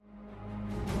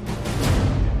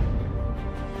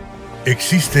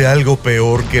Existe algo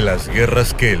peor que las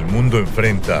guerras que el mundo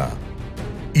enfrenta,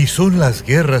 y son las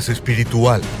guerras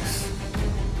espirituales.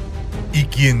 Y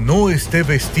quien no esté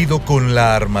vestido con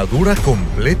la armadura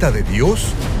completa de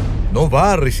Dios, no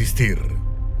va a resistir.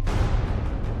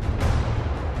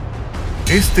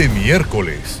 Este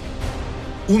miércoles,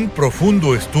 un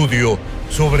profundo estudio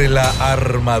sobre la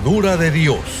Armadura de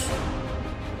Dios.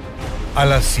 A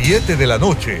las 7 de la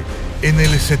noche, en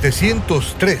el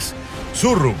 703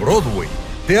 Sur Broadway,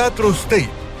 Teatro State,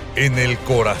 en el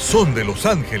corazón de Los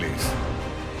Ángeles.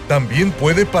 También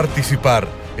puede participar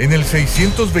en el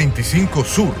 625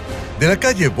 Sur de la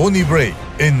calle Bonnie Bray,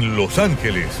 en Los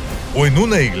Ángeles, o en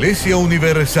una iglesia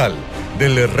universal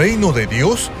del Reino de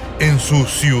Dios en su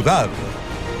ciudad.